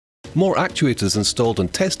More actuators installed on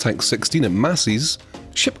Test Tank 16 at Massey's,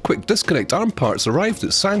 ship quick disconnect arm parts arrived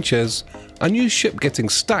at Sanchez, a new ship getting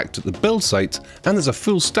stacked at the build site, and there's a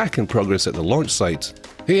full stack in progress at the launch site.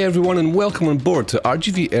 Hey everyone and welcome on board to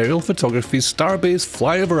RGV Aerial Photography's Starbase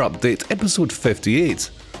Flyover Update episode 58.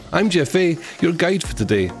 I'm Jeff A, your guide for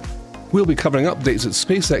today. We'll be covering updates at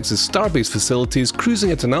SpaceX's Starbase facilities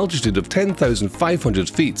cruising at an altitude of 10,500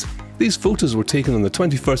 feet. These photos were taken on the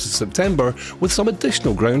 21st of September with some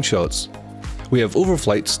additional ground shots. We have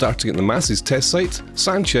overflights starting at the Massey's test site,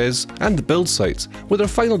 Sanchez, and the build site, with our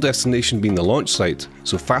final destination being the launch site,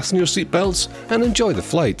 so fasten your seatbelts and enjoy the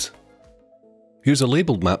flight. Here's a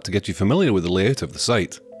labelled map to get you familiar with the layout of the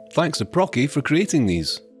site. Thanks to Proky for creating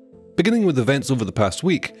these. Beginning with events over the past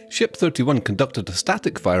week, Ship 31 conducted a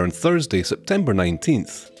static fire on Thursday, September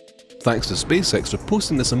 19th. Thanks to SpaceX for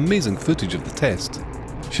posting this amazing footage of the test.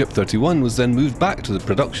 Ship 31 was then moved back to the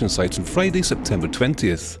production site on Friday, September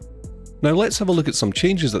 20th. Now let's have a look at some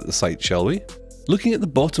changes at the site, shall we? Looking at the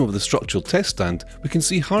bottom of the structural test stand, we can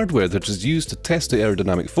see hardware that is used to test the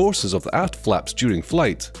aerodynamic forces of the aft flaps during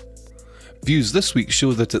flight. Views this week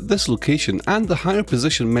show that at this location and the higher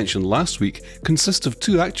position mentioned last week consist of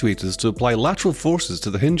two actuators to apply lateral forces to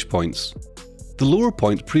the hinge points. The lower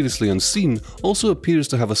point, previously unseen, also appears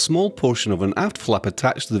to have a small portion of an aft flap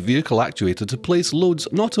attached to the vehicle actuator to place loads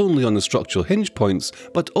not only on the structural hinge points,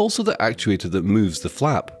 but also the actuator that moves the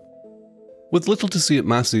flap. With little to see at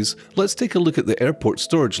Massey's, let's take a look at the airport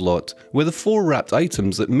storage lot, where the 4 wrapped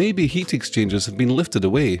items that may be heat exchangers have been lifted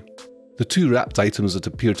away. The 2 wrapped items that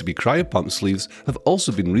appear to be cryopump sleeves have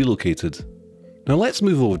also been relocated. Now let's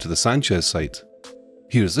move over to the Sanchez site.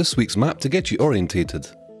 Here's this week's map to get you orientated.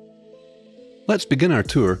 Let's begin our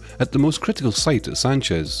tour at the most critical site at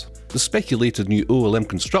Sanchez, the speculated new OLM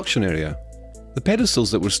construction area. The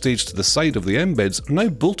pedestals that were staged to the side of the embeds are now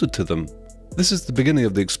bolted to them. This is the beginning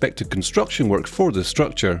of the expected construction work for this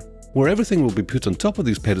structure, where everything will be put on top of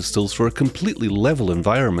these pedestals for a completely level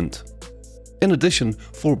environment. In addition,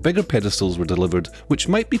 4 bigger pedestals were delivered, which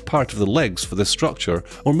might be part of the legs for this structure,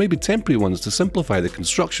 or maybe temporary ones to simplify the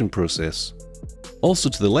construction process. Also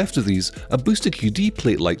to the left of these, a boosted QD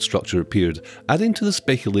plate-like structure appeared, adding to the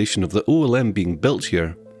speculation of the OLM being built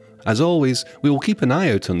here. As always, we will keep an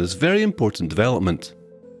eye out on this very important development.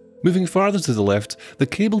 Moving farther to the left, the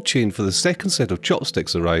cable chain for the second set of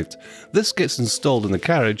chopsticks arrived. This gets installed in the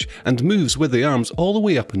carriage and moves with the arms all the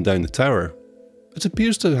way up and down the tower. It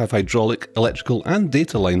appears to have hydraulic, electrical and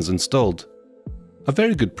data lines installed. A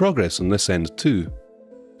very good progress on this end too.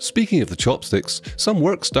 Speaking of the chopsticks, some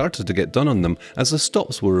work started to get done on them as the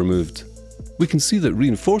stops were removed. We can see that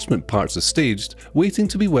reinforcement parts are staged, waiting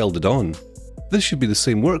to be welded on. This should be the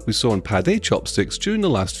same work we saw on Pad A chopsticks during the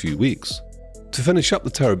last few weeks. To finish up the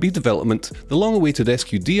Tower B development, the long-awaited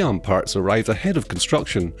SQD arm parts arrived ahead of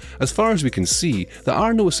construction. As far as we can see, there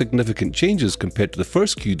are no significant changes compared to the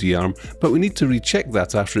first QD arm, but we need to recheck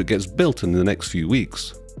that after it gets built in the next few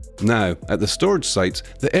weeks. Now, at the storage site,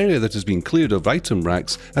 the area that has been cleared of item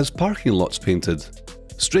racks has parking lots painted.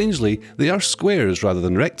 Strangely, they are squares rather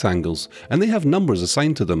than rectangles, and they have numbers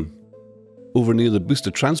assigned to them. Over near the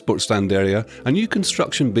booster transport stand area, a new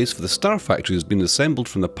construction base for the Star Factory has been assembled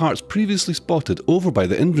from the parts previously spotted over by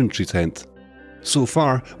the inventory tent. So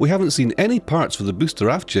far, we haven't seen any parts for the booster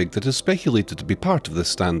aft jig that is speculated to be part of this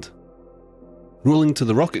stand. Rolling to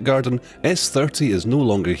the rocket garden, S-30 is no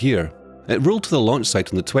longer here. It rolled to the launch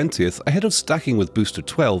site on the 20th ahead of stacking with Booster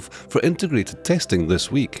 12 for integrated testing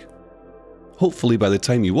this week. Hopefully by the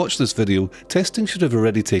time you watch this video, testing should have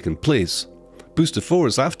already taken place. Booster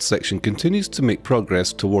 4's aft section continues to make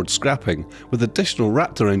progress towards scrapping, with additional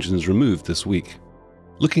Raptor engines removed this week.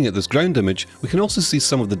 Looking at this ground image, we can also see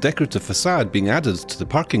some of the decorative facade being added to the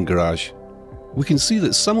parking garage. We can see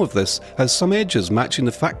that some of this has some edges matching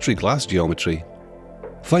the factory glass geometry.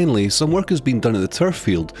 Finally, some work has been done at the turf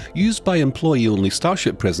field, used by employee-only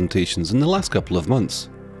Starship presentations in the last couple of months.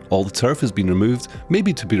 All the turf has been removed,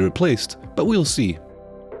 maybe to be replaced, but we'll see.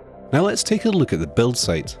 Now let's take a look at the build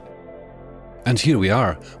site. And here we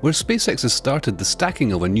are, where SpaceX has started the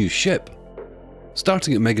stacking of a new ship.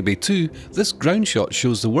 Starting at Mega Bay 2, this ground shot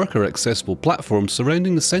shows the worker accessible platform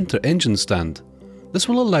surrounding the centre engine stand. This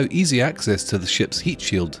will allow easy access to the ship's heat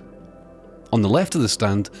shield. On the left of the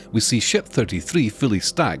stand, we see Ship 33 fully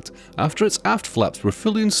stacked after its aft flaps were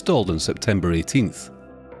fully installed on September 18th.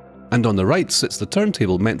 And on the right sits the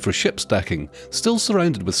turntable meant for ship stacking, still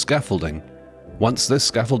surrounded with scaffolding. Once this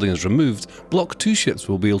scaffolding is removed, Block 2 ships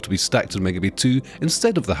will be able to be stacked in Mega Bay 2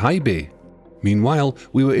 instead of the High Bay. Meanwhile,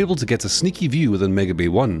 we were able to get a sneaky view within Mega Bay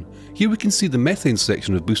 1. Here we can see the methane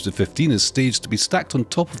section of Booster 15 is staged to be stacked on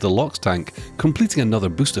top of the LOX tank, completing another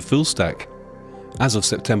booster full stack. As of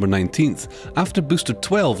September 19th, after Booster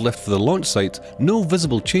 12 left for the launch site, no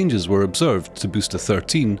visible changes were observed to Booster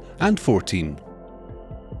 13 and 14.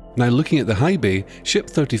 Now looking at the high bay, Ship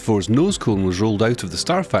 34's nose cone was rolled out of the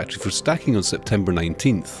Star Factory for stacking on September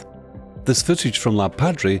 19th. This footage from Lab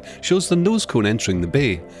Padre shows the nose cone entering the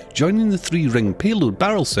bay, joining the 3-ring payload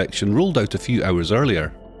barrel section rolled out a few hours earlier.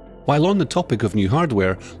 While on the topic of new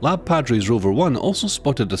hardware, Lab Padre's Rover 1 also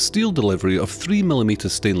spotted a steel delivery of 3mm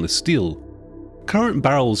stainless steel. Current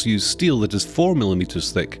barrels use steel that is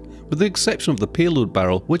 4mm thick, with the exception of the payload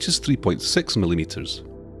barrel, which is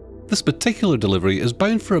 3.6mm. This particular delivery is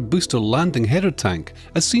bound for a booster landing header tank,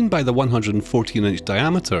 as seen by the 114-inch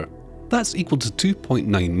diameter. That's equal to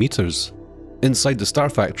 2.9 meters. Inside the Star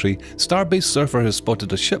Factory, Starbase Surfer has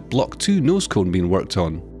spotted a Ship Block 2 nose cone being worked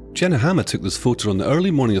on. Jenna Hammer took this photo on the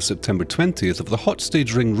early morning of September 20th of the hot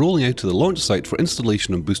stage ring rolling out to the launch site for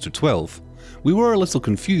installation on Booster 12. We were a little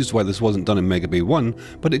confused why this wasn't done in Mega Bay 1,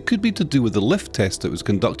 but it could be to do with the lift test that was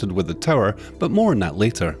conducted with the tower, but more on that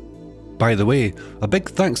later. By the way, a big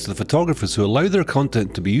thanks to the photographers who allow their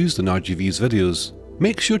content to be used in RGV's videos.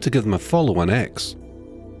 Make sure to give them a follow on X.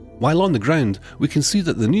 While on the ground, we can see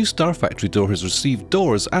that the new Star Factory door has received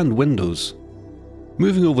doors and windows.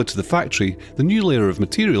 Moving over to the factory, the new layer of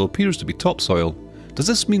material appears to be topsoil. Does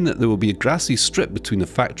this mean that there will be a grassy strip between the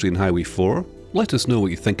factory and Highway 4? Let us know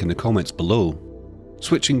what you think in the comments below.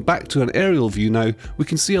 Switching back to an aerial view now, we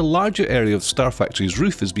can see a larger area of Star Factory's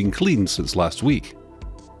roof has been cleaned since last week.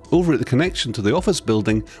 Over at the connection to the office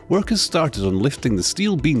building, work has started on lifting the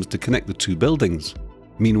steel beams to connect the two buildings.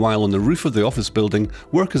 Meanwhile, on the roof of the office building,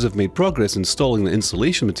 workers have made progress installing the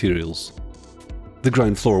insulation materials. The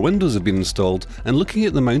ground floor windows have been installed, and looking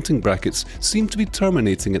at the mounting brackets seem to be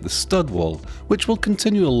terminating at the stud wall, which will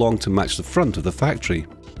continue along to match the front of the factory.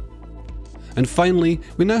 And finally,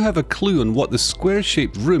 we now have a clue on what the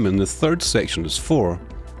square-shaped room in the third section is for.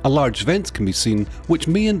 A large vent can be seen, which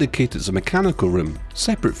may indicate it's a mechanical room,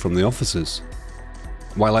 separate from the offices.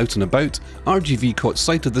 While out and about, RGV caught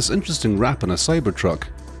sight of this interesting wrap on a Cybertruck.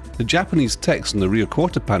 The Japanese text on the rear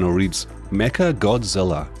quarter panel reads, Mecha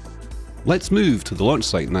Godzilla. Let's move to the launch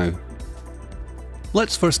site now.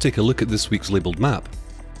 Let's first take a look at this week's labelled map.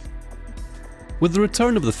 With the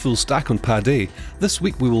return of the full stack on Pad A, this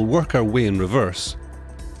week we will work our way in reverse.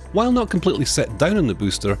 While not completely set down on the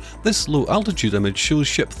booster, this low altitude image shows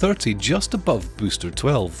Ship 30 just above Booster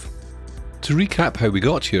 12. To recap how we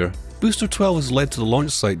got here, Booster 12 was led to the launch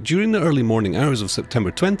site during the early morning hours of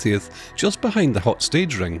September 20th, just behind the hot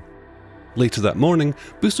stage ring. Later that morning,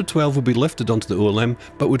 Booster 12 would be lifted onto the OLM,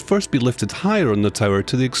 but would first be lifted higher on the tower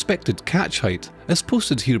to the expected catch height, as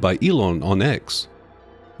posted here by Elon on X.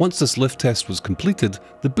 Once this lift test was completed,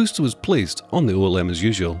 the booster was placed on the OLM as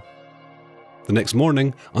usual. The next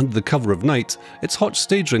morning, under the cover of night, its hot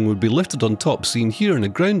stage ring would be lifted on top, seen here in a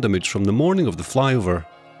ground image from the morning of the flyover.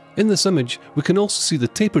 In this image, we can also see the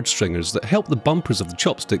tapered stringers that help the bumpers of the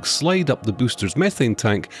chopsticks slide up the booster's methane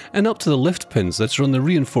tank and up to the lift pins that are on the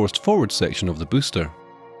reinforced forward section of the booster.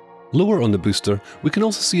 Lower on the booster, we can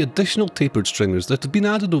also see additional tapered stringers that have been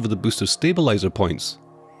added over the booster's stabilizer points.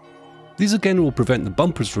 These again will prevent the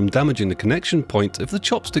bumpers from damaging the connection point if the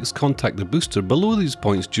chopsticks contact the booster below these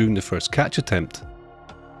points during the first catch attempt.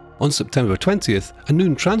 On September 20th, a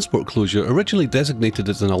noon transport closure originally designated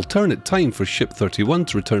as an alternate time for Ship 31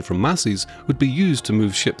 to return from Masses would be used to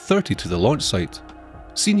move Ship 30 to the launch site,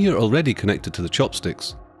 seen here already connected to the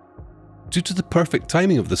chopsticks. Due to the perfect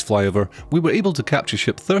timing of this flyover, we were able to capture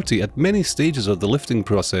Ship 30 at many stages of the lifting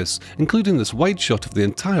process, including this wide shot of the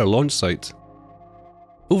entire launch site.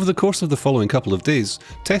 Over the course of the following couple of days,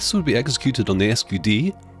 tests would be executed on the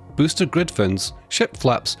SQD, booster grid fins, ship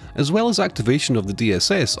flaps, as well as activation of the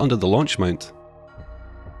DSS under the launch mount.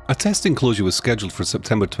 A testing closure was scheduled for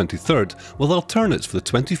September 23rd, with alternates for the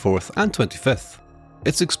 24th and 25th.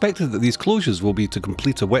 It's expected that these closures will be to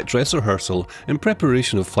complete a wet dress rehearsal in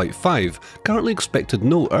preparation of Flight 5, currently expected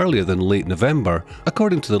no earlier than late November,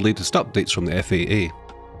 according to the latest updates from the FAA.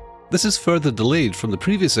 This is further delayed from the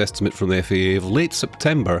previous estimate from the FAA of late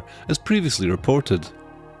September, as previously reported.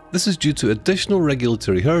 This is due to additional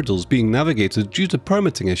regulatory hurdles being navigated due to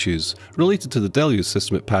permitting issues related to the deluge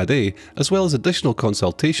system at Pad A, as well as additional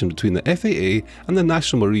consultation between the FAA and the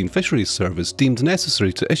National Marine Fisheries Service deemed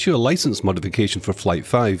necessary to issue a license modification for Flight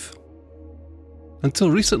 5.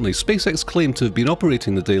 Until recently, SpaceX claimed to have been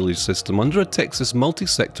operating the deluge system under a Texas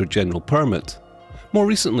multi-sector general permit. More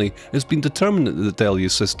recently, it has been determined that the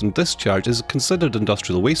deluge system discharge is considered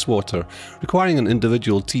industrial wastewater, requiring an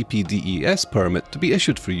individual TPDES permit to be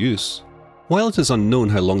issued for use. While it is unknown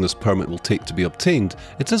how long this permit will take to be obtained,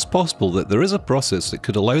 it is possible that there is a process that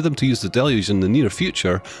could allow them to use the deluge in the near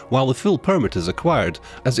future while the full permit is acquired,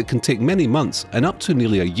 as it can take many months and up to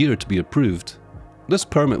nearly a year to be approved. This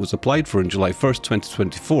permit was applied for on July 1st,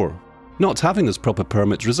 2024. Not having this proper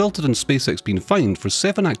permit resulted in SpaceX being fined for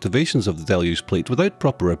 7 activations of the deluge plate without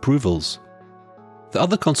proper approvals. The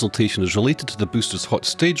other consultation is related to the booster's hot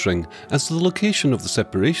stage ring, as the location of the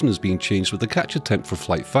separation is being changed with the catch attempt for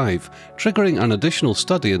Flight 5, triggering an additional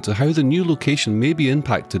study into how the new location may be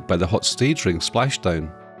impacted by the hot stage ring splashdown.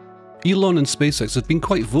 Elon and SpaceX have been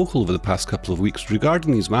quite vocal over the past couple of weeks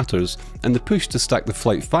regarding these matters, and the push to stack the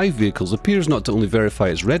Flight 5 vehicles appears not to only verify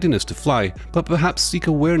its readiness to fly, but perhaps seek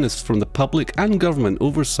awareness from the public and government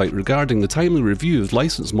oversight regarding the timely review of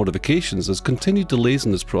license modifications, as continued delays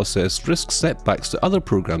in this process risk setbacks to other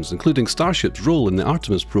programs, including Starship's role in the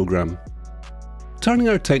Artemis program. Turning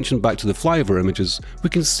our attention back to the flyover images, we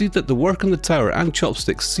can see that the work on the tower and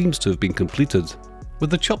chopsticks seems to have been completed. With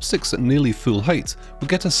the chopsticks at nearly full height, we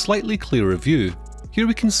get a slightly clearer view. Here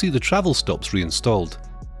we can see the travel stops reinstalled.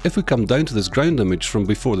 If we come down to this ground image from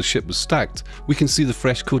before the ship was stacked, we can see the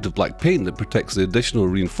fresh coat of black paint that protects the additional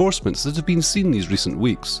reinforcements that have been seen these recent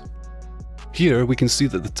weeks. Here we can see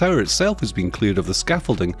that the tower itself has been cleared of the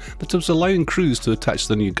scaffolding that was allowing crews to attach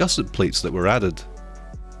the new gusset plates that were added.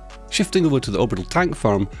 Shifting over to the orbital tank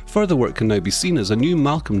farm, further work can now be seen as a new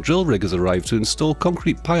Malcolm drill rig has arrived to install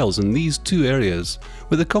concrete piles in these 2 areas,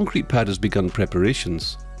 where the concrete pad has begun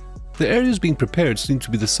preparations. The areas being prepared seem to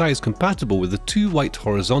be the size compatible with the 2 white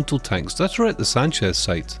horizontal tanks that are at the Sanchez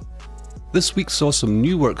site. This week saw some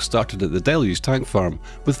new work started at the Deluge tank farm,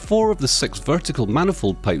 with 4 of the 6 vertical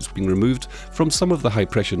manifold pipes being removed from some of the high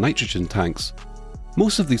pressure nitrogen tanks.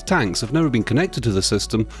 Most of these tanks have never been connected to the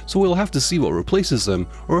system, so we'll have to see what replaces them,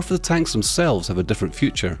 or if the tanks themselves have a different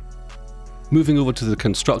future. Moving over to the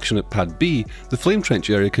construction at Pad B, the flame trench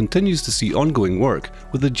area continues to see ongoing work,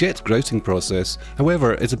 with the jet grouting process.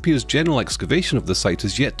 However, it appears general excavation of the site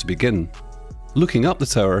is yet to begin. Looking up the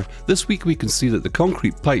tower, this week we can see that the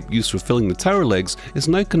concrete pipe used for filling the tower legs is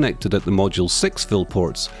now connected at the Module 6 fill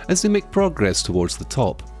ports, as they make progress towards the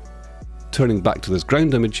top. Turning back to this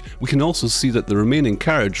ground image, we can also see that the remaining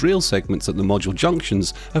carriage rail segments at the module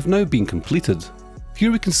junctions have now been completed.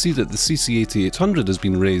 Here we can see that the CC-8800 has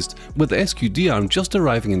been raised, with the SQD arm just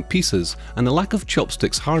arriving in pieces and the lack of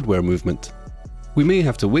chopsticks hardware movement. We may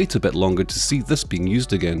have to wait a bit longer to see this being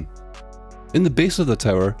used again. In the base of the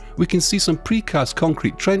tower, we can see some precast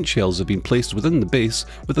concrete trench shells have been placed within the base,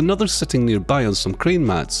 with another sitting nearby on some crane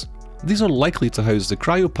mats. These are likely to house the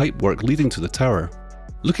cryo pipe work leading to the tower.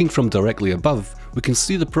 Looking from directly above, we can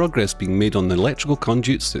see the progress being made on the electrical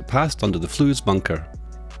conduits that passed under the fluids bunker.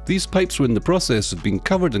 These pipes were in the process of being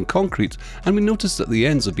covered in concrete, and we noticed that the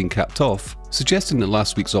ends have been capped off, suggesting that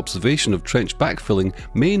last week's observation of trench backfilling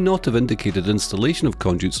may not have indicated installation of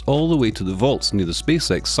conduits all the way to the vaults near the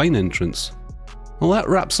SpaceX sign entrance. Well, that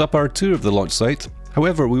wraps up our tour of the launch site.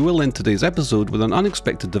 However, we will end today's episode with an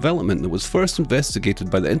unexpected development that was first investigated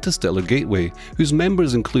by the Interstellar Gateway, whose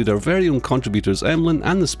members include our very own contributors Emlyn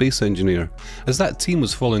and the Space Engineer, as that team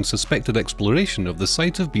was following suspected exploration of the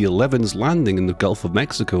site of B11's landing in the Gulf of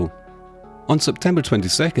Mexico. On September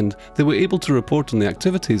 22nd, they were able to report on the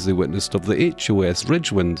activities they witnessed of the HOS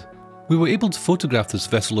Ridgewind. We were able to photograph this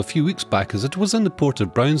vessel a few weeks back as it was in the port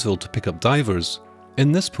of Brownsville to pick up divers.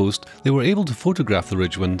 In this post, they were able to photograph the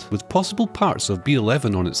Ridgewind with possible parts of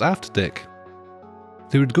B11 on its aft deck.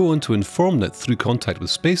 They would go on to inform that through contact with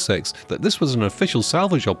SpaceX that this was an official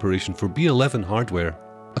salvage operation for B11 hardware.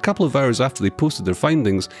 A couple of hours after they posted their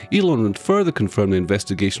findings, Elon would further confirm the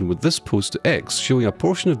investigation with this post to X showing a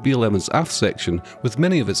portion of B11's aft section with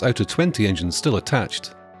many of its outer 20 engines still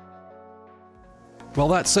attached. Well,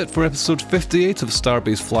 that's it for episode 58 of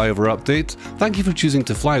Starbase Flyover Update. Thank you for choosing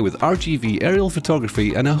to fly with RGV aerial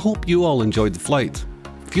photography, and I hope you all enjoyed the flight.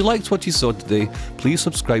 If you liked what you saw today, please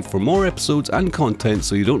subscribe for more episodes and content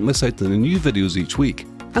so you don't miss out on the new videos each week,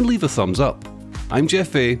 and leave a thumbs up. I'm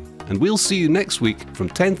Jeff A, and we'll see you next week from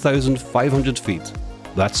 10,500 feet.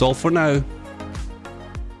 That's all for now.